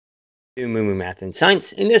Moo Math and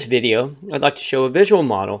Science. In this video, I'd like to show a visual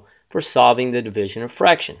model for solving the division of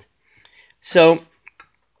fractions. So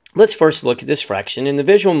let's first look at this fraction. And the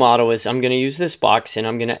visual model is I'm going to use this box and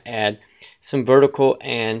I'm going to add some vertical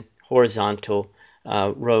and horizontal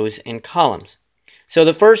rows and columns. So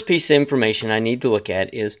the first piece of information I need to look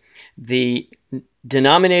at is the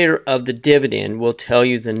denominator of the dividend will tell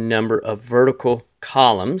you the number of vertical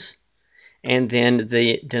columns, and then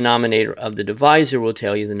the denominator of the divisor will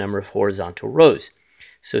tell you the number of horizontal rows.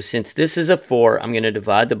 So since this is a 4, I'm going to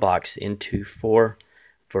divide the box into 4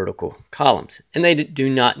 vertical columns. And they do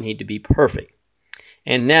not need to be perfect.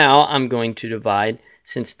 And now I'm going to divide,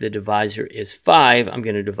 since the divisor is 5, I'm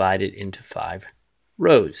going to divide it into 5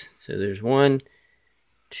 rows. So there's 1,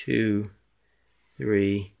 2,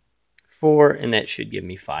 3, 4, and that should give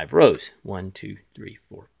me 5 rows. 1, 2, 3,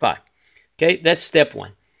 4, 5. Okay, that's step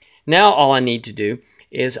 1. Now all I need to do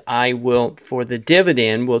is I will, for the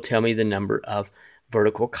dividend, will tell me the number of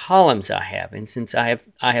vertical columns I have. And since I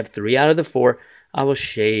have 3 out of the 4, I will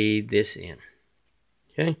shade this in.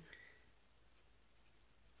 Okay.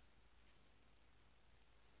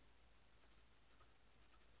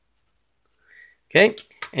 Okay,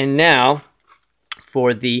 and now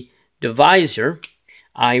for the divisor,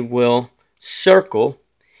 I will circle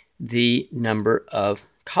the number of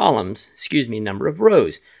columns, number of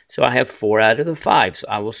rows. So I have 4 out of the 5, so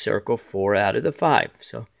I will circle 4 out of the 5.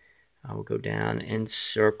 So I will go down and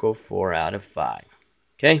circle 4 out of 5.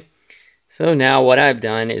 Okay, so now what I've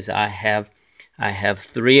done is I have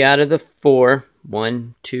 3 out of the 4,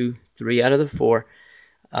 1, 2, 3 out of the 4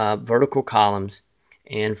 vertical columns,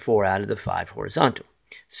 and 4 out of the 5 horizontal.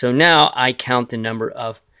 So now I count the number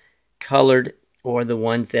of colored, or the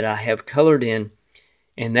ones that I have colored in,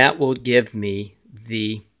 and that will give me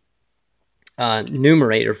the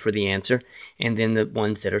numerator for the answer, and then the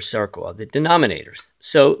ones that are circle are the denominators.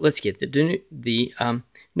 So let's get the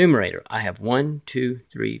numerator. I have 1, 2,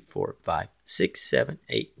 3, 4, 5, 6, 7,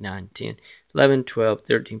 8, 9, 10, 11, 12,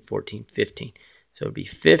 13, 14, 15. So it would be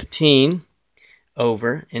 15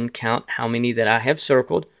 over, and count how many that I have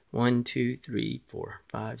circled. 1, 2, 3, 4,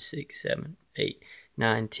 5, 6, 7, 8,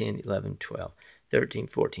 9, 10, 11, 12, 13,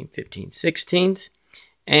 14, 15, 16s.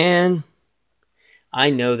 And I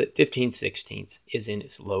know that 15/16 is in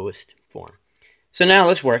its lowest form. So now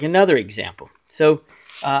let's work another example. So,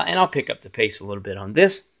 and I'll pick up the pace a little bit on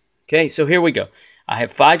this. Okay, so here we go. I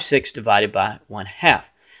have 5/6 divided by 1/2.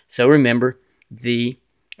 So remember, the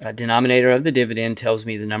denominator of the dividend tells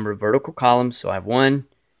me the number of vertical columns. So I have 1,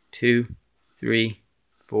 2, 3,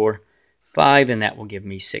 4, 5, and that will give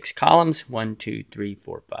me 6 columns. 1, 2, 3,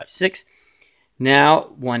 4, 5, 6.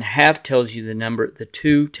 Now, 1/2 tells you the number, the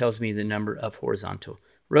 2 tells me the number of horizontal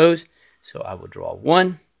rows. So I will draw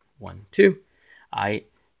 1, 1, 2. I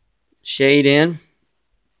shade in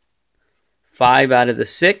 5 out of the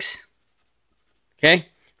 6. Okay,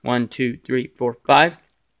 1, 2, 3, 4, 5.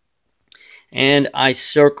 And I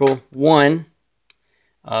circle 1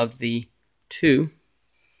 of the 2.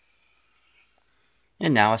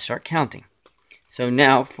 And now I start counting. So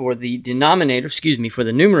now for the denominator, for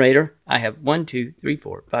the numerator, I have 1, 2, 3,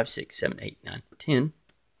 4, 5, 6, 7, 8, 9, 10.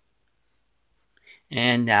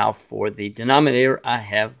 And now for the denominator, I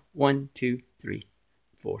have 1, 2, 3,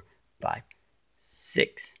 4, 5,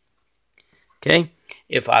 6. Okay,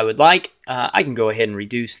 if I would like, I can go ahead and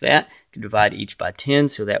reduce that. I can divide each by 10,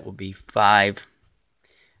 so that will be 5.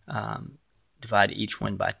 Divide each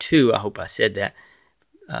one by 2. I hope I said that.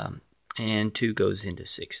 And 2 goes into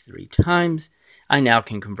 6 3 times. I now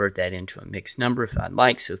can convert that into a mixed number if I'd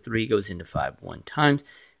like. So 3 goes into 5 1 times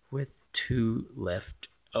with 2 left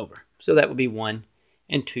over. So that would be 1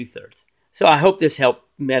 2/3. So I hope this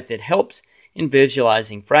method helps in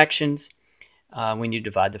visualizing fractions when you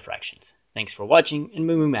divide the fractions. Thanks for watching, and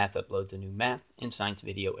Moo Math uploads a new math and science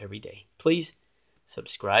video every day. Please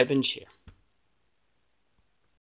subscribe and share.